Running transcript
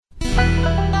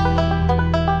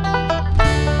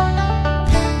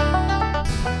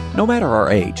No matter our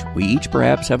age, we each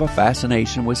perhaps have a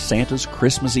fascination with Santa's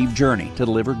Christmas Eve journey to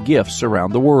deliver gifts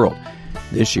around the world.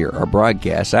 This year, our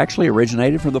broadcast actually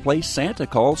originated from the place Santa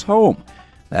calls home.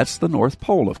 That's the North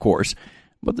Pole, of course.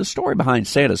 But the story behind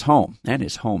Santa's home and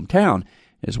his hometown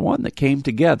is one that came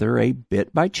together a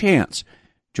bit by chance.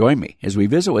 Join me as we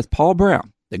visit with Paul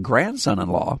Brown, the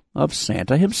grandson-in-law of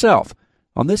Santa himself,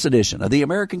 on this edition of the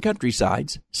American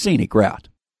Countryside's Scenic Route.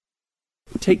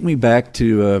 Take me back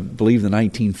to, I believe, the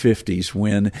 1950s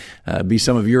when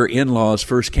some of your in-laws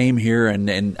first came here,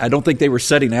 and I don't think they were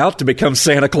setting out to become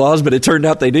Santa Claus, but it turned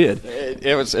out they did.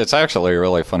 It's actually a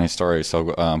really funny story.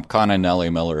 So Con and Nellie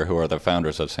Miller, who are the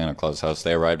founders of Santa Claus House,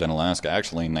 they arrived in Alaska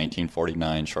actually in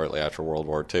 1949, shortly after World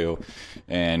War II.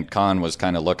 And Con was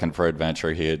kind of looking for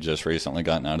adventure. He had just recently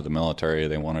gotten out of the military.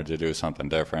 They wanted to do something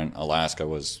different. Alaska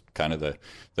was kind of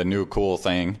the new cool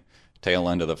thing. Tail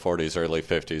end of the 40s, early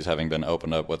 50s, having been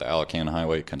opened up with the Alakan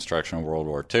Highway construction in World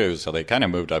War II. So they kind of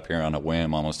moved up here on a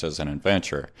whim, almost as an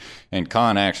adventure. And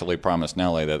Con actually promised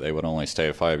Nellie that they would only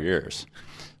stay 5 years.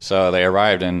 So they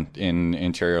arrived in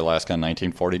interior Alaska in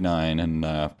 1949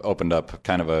 and opened up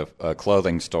kind of a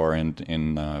clothing store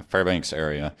in Fairbanks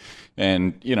area.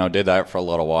 And, did that for a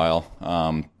little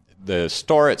while. The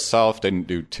store itself didn't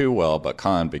do too well, but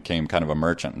Con became kind of a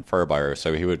merchant and fur buyer.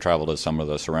 So he would travel to some of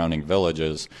the surrounding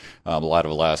villages. A lot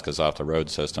of Alaska's off the road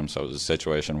system, so it was a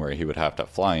situation where he would have to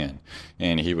fly in.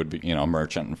 And he would be,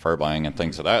 merchant and fur buying and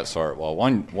things of that sort. Well,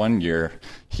 one year,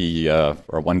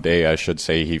 or one day, I should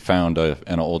say, he found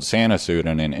an old Santa suit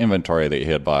in an inventory that he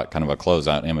had bought, kind of a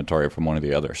closeout inventory from one of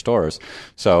the other stores.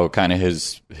 So kind of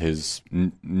his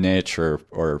niche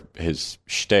or his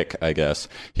shtick, I guess,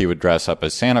 he would dress up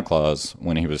as Santa Claus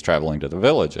when he was traveling to the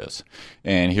villages.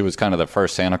 And he was kind of the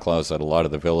first Santa Claus that a lot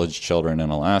of the village children in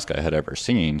Alaska had ever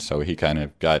seen, so he kind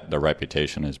of got the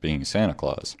reputation as being Santa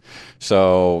Claus.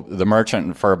 So the merchant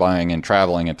and fur buying and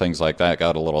traveling and things like that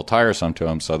got a little tiresome to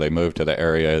him, so they moved to the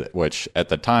area, which at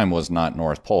the time was not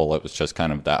North Pole. It was just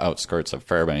kind of the outskirts of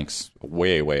Fairbanks,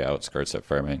 way, way outskirts of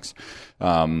Fairbanks.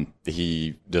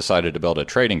 He decided to build a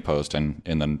trading post in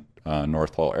the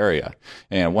North Pole area.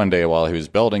 And one day while he was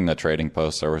building the trading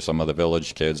post, there were some of the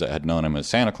village kids that had known him as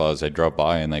Santa Claus. They drove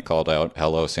by and they called out,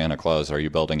 "Hello, Santa Claus, are you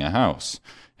building a house?"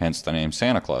 Hence the name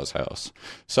Santa Claus House.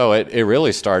 So it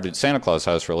really started, Santa Claus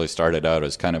House really started out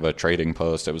as kind of a trading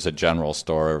post. It was a general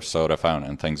store, soda fountain,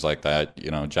 and things like that,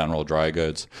 general dry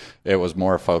goods. It was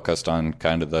more focused on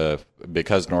kind of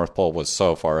because North Pole was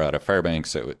so far out of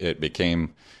Fairbanks, it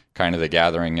became kind of the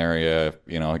gathering area,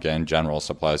 again, general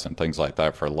supplies and things like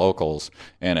that for locals.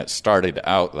 And it started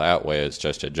out that way as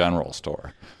just a general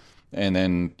store. And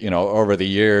then, over the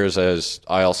years, as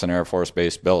Eielson Air Force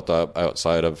Base built up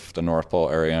outside of the North Pole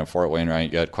area and Fort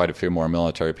Wainwright, you had quite a few more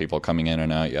military people coming in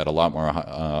and out. You had a lot more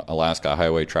Alaska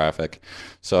highway traffic.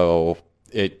 So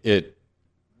it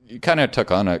kind of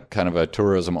took on a kind of a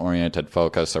tourism-oriented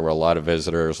focus. There were a lot of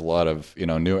visitors, a lot of,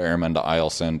 new airmen to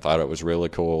Eielson, thought it was really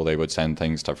cool. They would send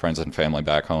things to friends and family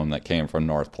back home that came from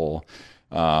North Pole.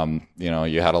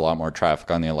 You had a lot more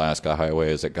traffic on the Alaska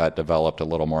highway as it got developed a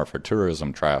little more for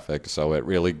tourism traffic. So it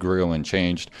really grew and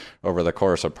changed over the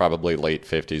course of probably late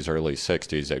 50s, early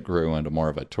 60s. It grew into more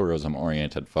of a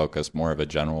tourism-oriented focus, more of a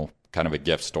general, kind of a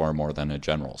gift store more than a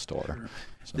general store.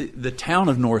 So. The town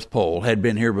of North Pole had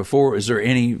been here before. Is there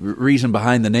any reason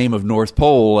behind the name of North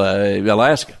Pole,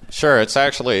 Alaska? Sure. It's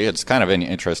kind of an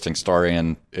interesting story,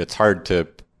 and it's hard to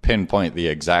pinpoint the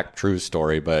exact true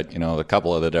story, but a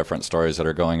couple of the different stories that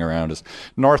are going around is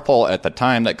North Pole at the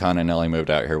time that Con and Nellie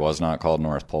moved out here was not called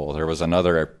North Pole. There was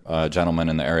another gentleman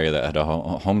in the area that had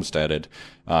homesteaded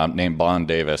named Bond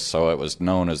Davis, so it was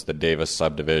known as the Davis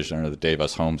subdivision or the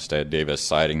Davis homestead, Davis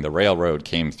siding. The railroad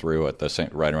came through at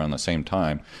right around the same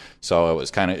time, so it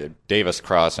was kind of Davis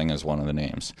Crossing is one of the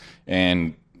names.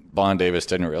 And Bond Davis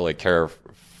didn't really care,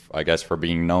 I guess, for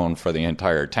being known for the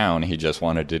entire town. He just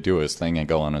wanted to do his thing and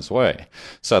go on his way.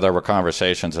 So there were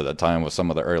conversations at the time with some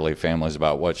of the early families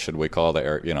about what should we call the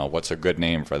area, what's a good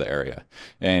name for the area.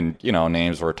 And,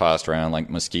 names were tossed around like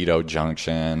Mosquito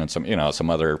Junction and some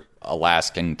other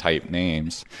Alaskan type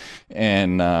names.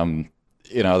 And,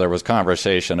 there was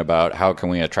conversation about how can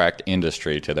we attract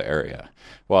industry to the area.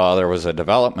 Well, there was a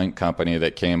development company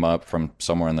that came up from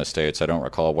somewhere in the States, I don't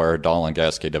recall where,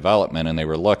 Dahl&Geske Development, and they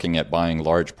were looking at buying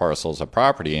large parcels of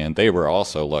property, and they were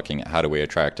also looking at how do we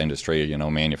attract industry,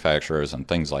 manufacturers and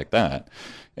things like that.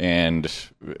 And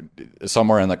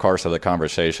somewhere in the course of the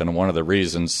conversation, one of the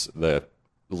reasons the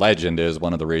legend is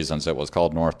one of the reasons it was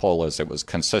called North Pole is it was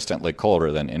consistently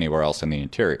colder than anywhere else in the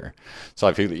interior. So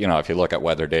if you look at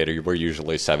weather data, we're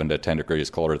usually 7 to 10 degrees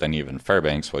colder than even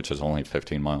Fairbanks, which is only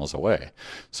 15 miles away.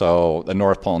 So the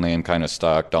North Pole name kind of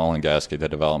stuck. Dahl and Gasky, the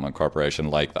development corporation,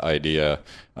 liked the idea.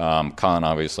 Kahn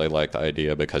obviously liked the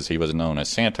idea because he was known as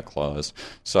Santa Claus.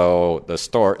 So the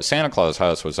Santa Claus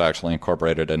House was actually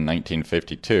incorporated in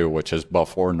 1952, which is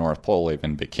before North Pole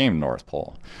even became North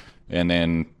Pole. And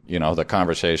then, the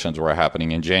conversations were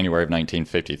happening in January of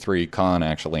 1953. Kahn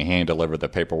actually hand-delivered the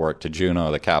paperwork to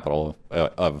Juneau, the capital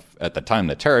of, at the time,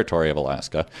 the territory of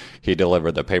Alaska. He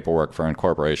delivered the paperwork for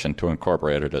incorporation to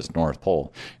incorporate it as North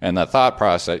Pole. And the thought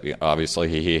process, obviously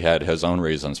he had his own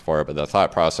reasons for it, but the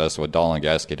thought process with Dahl and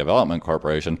Gasky Development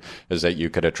Corporation is that you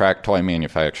could attract toy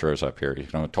manufacturers up here.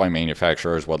 Toy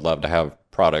manufacturers would love to have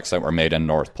products that were made in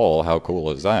North Pole. How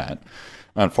cool is that?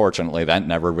 Unfortunately, that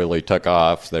never really took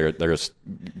off. There's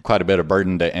quite a bit of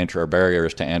burden to enter, or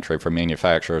barriers to entry for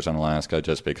manufacturers in Alaska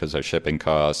just because of shipping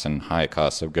costs and high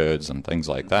costs of goods and things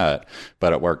like that.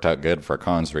 But it worked out good for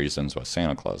Kahn's reasons with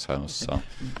Santa Claus House. So,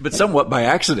 but somewhat by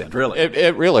accident, really.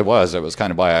 It really was. It was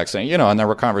kind of by accident. And there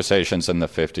were conversations in the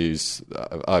 50s.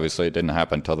 Obviously, it didn't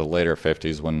happen until the later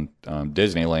 50s when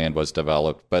Disneyland was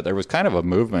developed. But there was kind of a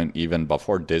movement even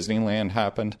before Disneyland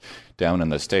happened. Down in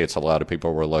the States, a lot of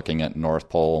people were looking at North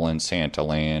Pole and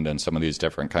Santaland and some of these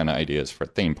different kind of ideas for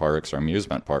theme parks or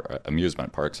amusement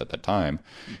parks at the time.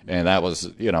 And that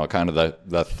was, kind of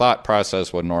the thought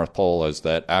process with North Pole is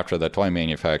that after the toy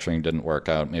manufacturing didn't work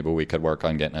out, maybe we could work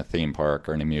on getting a theme park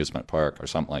or an amusement park or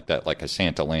something like that, like a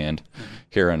Santaland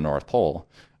here in North Pole.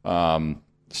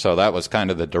 So that was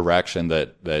kind of the direction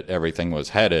that everything was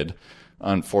headed.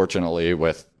 Unfortunately,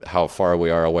 with how far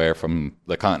we are away from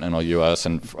the continental U.S.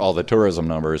 and all the tourism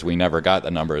numbers, we never got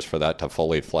the numbers for that to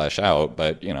fully flesh out.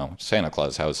 But, Santa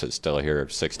Claus House is still here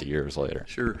 60 years later.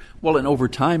 Sure. Well, and over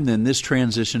time, then, this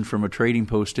transition from a trading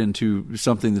post into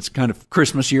something that's kind of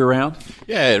Christmas year-round?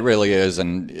 Yeah, it really is.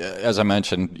 And as I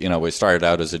mentioned, we started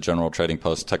out as a general trading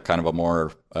post, took kind of a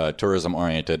more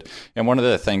tourism-oriented. And one of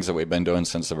the things that we've been doing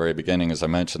since the very beginning, as I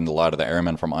mentioned, a lot of the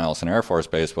airmen from Eielson Air Force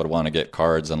Base would want to get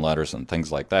cards and letters and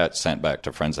things like that sent back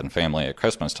to friends and family at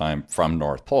Christmas time from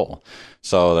North Pole.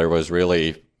 So there was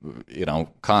really,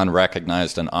 Kahn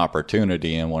recognized an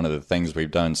opportunity, and one of the things we've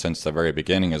done since the very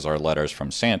beginning is our letters from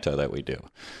Santa that we do.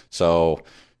 So,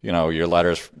 your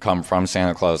letters come from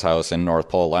Santa Claus House in North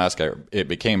Pole, Alaska. It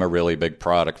became a really big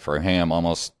product for him,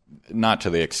 almost not to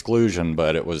the exclusion,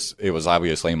 but it was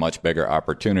obviously a much bigger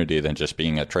opportunity than just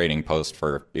being a trading post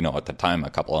for, at the time, a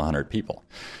couple of hundred people.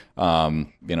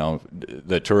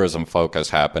 The tourism focus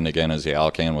happened again as the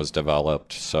Alcan was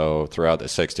developed. So throughout the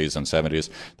 60s and 70s,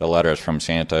 the letters from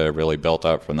Santa really built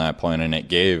up from that point, and it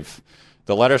gave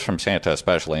the letters from Santa,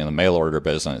 especially in the mail order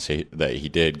business that he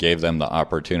did, gave them the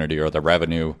opportunity, or the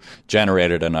revenue,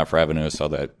 generated enough revenue so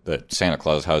that Santa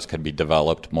Claus House could be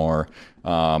developed more.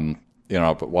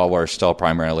 But while we're still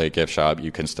primarily a gift shop,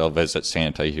 you can still visit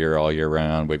Santa here all year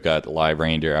round. We've got live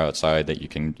reindeer outside that you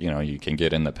can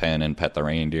get in the pen and pet the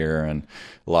reindeer, and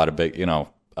a lot of big,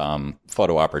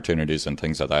 photo opportunities and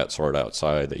things of that sort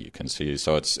outside that you can see.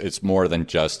 So it's more than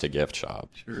just a gift shop.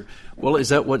 Sure. Well, is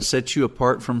that what sets you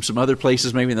apart from some other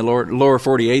places, maybe in the lower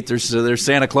 48? There's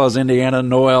Santa Claus, Indiana,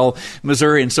 Noel,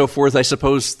 Missouri, and so forth. I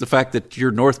suppose the fact that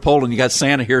you're North Pole and you got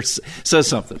Santa here says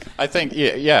something. I think,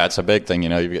 yeah, it's a big thing.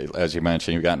 As you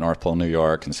mentioned, you've got North Pole, New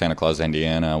York, and Santa Claus,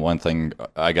 Indiana. One thing,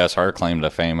 I guess our claim to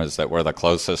fame is that we're the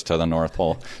closest to the North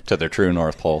Pole, to the true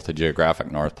North Pole, the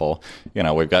geographic North Pole.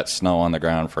 We've got snow on the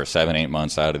ground for 7-8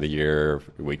 months out of the year.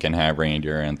 We can have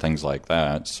reindeer and things like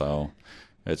that. So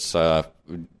it's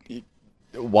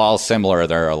while similar,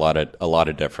 there are a lot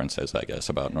of differences, I guess,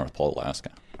 about North Pole, Alaska.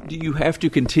 Do you have to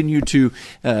continue to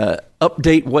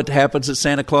update what happens at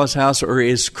Santa Claus House, or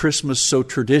is Christmas so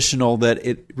traditional that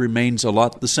it remains a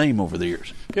lot the same over the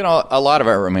years? A lot of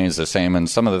it remains the same, and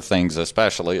some of the things,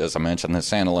 especially, as I mentioned, the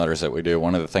Santa letters that we do,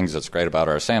 one of the things that's great about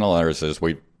our Santa letters is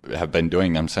we have been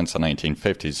doing them since the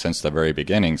 1950s, since the very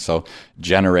beginning. So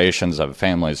generations of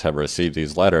families have received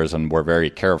these letters, and we're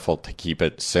very careful to keep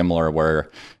it similar where,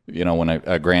 when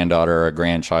a granddaughter or a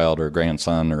grandchild or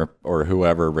grandson or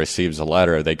whoever receives a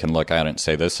letter, they can look at it and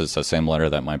say, this is the same letter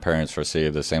that my parents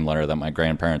received, the same letter that my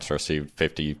grandparents received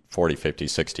 40, 50,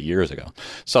 60 years ago.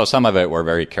 So some of it we're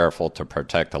very careful to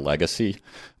protect the legacy.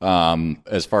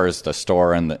 As far as the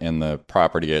store and the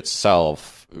property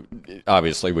itself,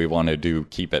 obviously we want to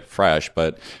keep it fresh,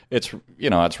 but it's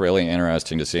really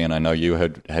interesting to see. And I know you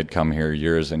had come here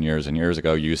years and years and years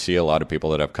ago. You see a lot of people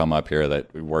that have come up here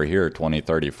that were here 20,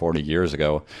 30, 40 years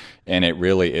ago. And it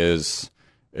really is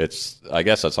I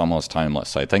guess it's almost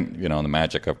timeless. I think, the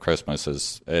magic of Christmas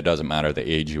is it doesn't matter the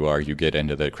age you are, you get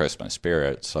into the Christmas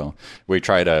spirit. So we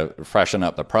try to freshen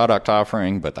up the product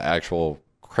offering, but the actual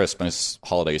Christmas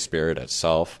holiday spirit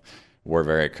itself, we're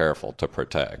very careful to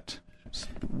protect.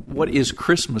 What is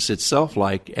Christmas itself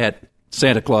like at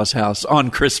Santa Claus house on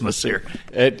Christmas here?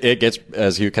 It gets,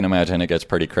 as you can imagine, it gets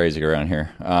pretty crazy around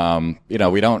here.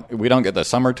 We don't get the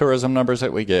summer tourism numbers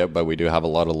that we get, but we do have a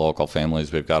lot of local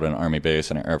families. We've got an Army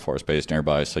base and an Air Force base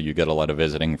nearby, so you get a lot of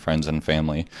visiting friends and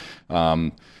family.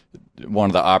 One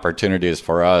of the opportunities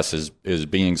for us is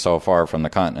being so far from the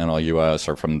continental U.S.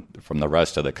 or from the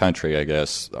rest of the country. I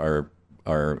guess our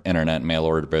internet mail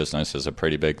order business is a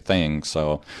pretty big thing.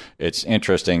 So it's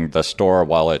interesting.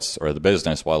 The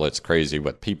business, while it's crazy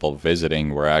with people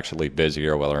visiting, we're actually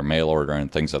busier with our mail order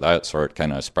and things of that sort,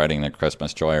 kind of spreading the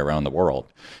Christmas joy around the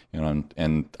world.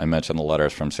 And I mentioned the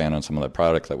letters from Santa and some of the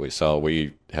product that we sell.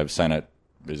 We have sent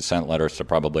letters to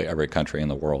probably every country in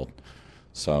the world.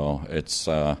 So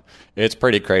it's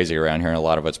pretty crazy around here, and a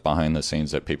lot of it's behind the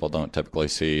scenes that people don't typically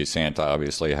see. Santa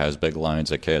obviously has big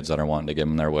lines of kids that are wanting to give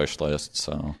him their wish list.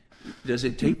 So, does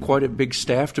it take quite a big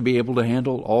staff to be able to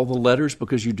handle all the letters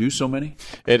because you do so many?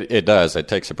 It does. It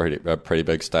takes a pretty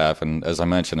big staff, and as I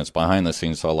mentioned, it's behind the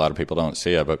scenes, so a lot of people don't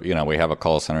see it. But we have a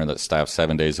call center that's staffed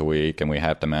 7 days a week, and we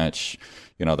have to match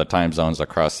the time zones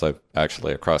across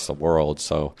the world.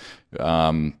 So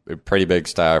pretty big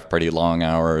staff, pretty long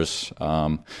hours.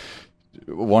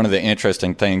 One of the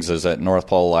interesting things is at North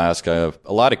Pole, Alaska,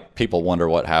 a lot of people wonder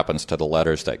what happens to the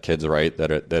letters that kids write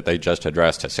that they just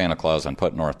address to Santa Claus and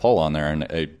put North Pole on there. And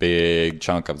a big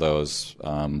chunk of those,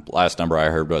 last number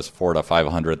I heard was 400,000 to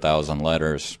 500,000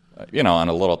 letters. On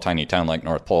a little tiny town like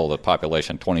North Pole, the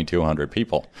population 2,200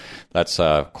 people. That's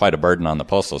quite a burden on the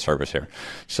Postal Service here.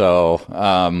 So,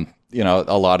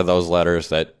 a lot of those letters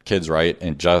that kids write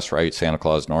and just write Santa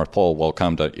Claus North Pole will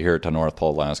come here to North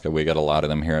Pole, Alaska. We get a lot of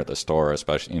them here at the store,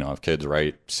 especially, if kids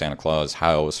write Santa Claus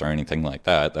house or anything like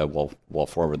that we'll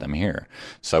forward them here.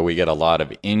 So we get a lot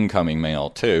of incoming mail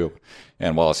too.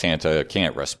 And while Santa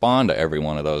can't respond to every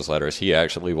one of those letters, he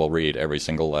actually will read every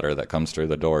single letter that comes through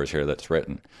the doors here that's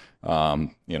written.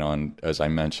 And as I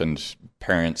mentioned,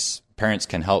 parents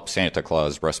can help Santa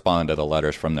Claus respond to the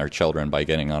letters from their children by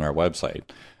getting on our website.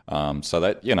 So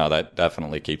that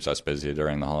definitely keeps us busy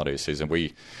during the holiday season.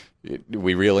 We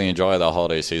really enjoy the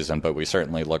holiday season, but we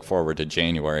certainly look forward to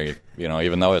January.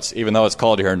 Even though it's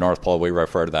cold here in North Pole, we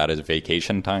refer to that as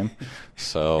vacation time.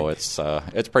 So it's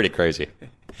pretty crazy.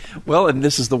 Well, and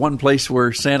this is the one place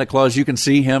where Santa Claus, you can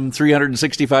see him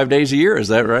 365 days a year. Is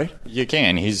that right? You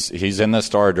can. He's in the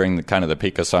store during the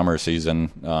peak of summer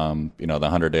season, the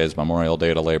 100 days, Memorial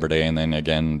Day to Labor Day, and then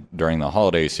again during the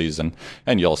holiday season.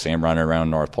 And you'll see him running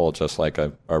around North Pole just like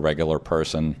a regular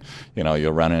person.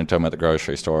 You'll run into him at the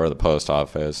grocery store or the post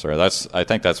office. I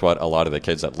think that's what a lot of the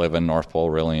kids that live in North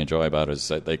Pole really enjoy about it, is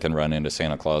that they can run into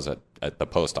Santa Claus at the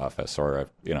post office or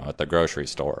at the grocery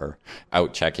store or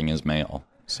out checking his mail.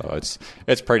 So it's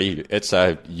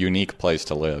a unique place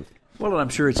to live. Well, and I'm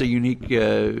sure it's a unique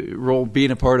role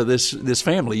being a part of this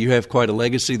family. You have quite a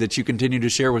legacy that you continue to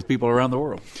share with people around the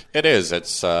world. It is.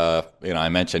 It's I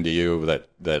mentioned to you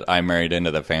that I married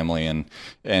into the family, and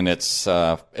it's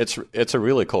a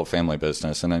really cool family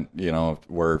business, and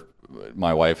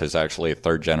my wife is actually a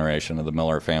third generation of the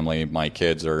Miller family. My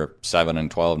kids are 7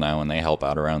 and 12 now, and they help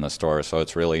out around the store. So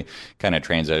it's really kind of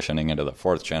transitioning into the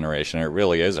fourth generation. It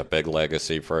really is a big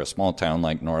legacy for a small town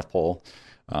like North Pole.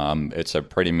 It's a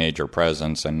pretty major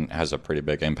presence and has a pretty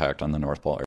big impact on the North Pole area.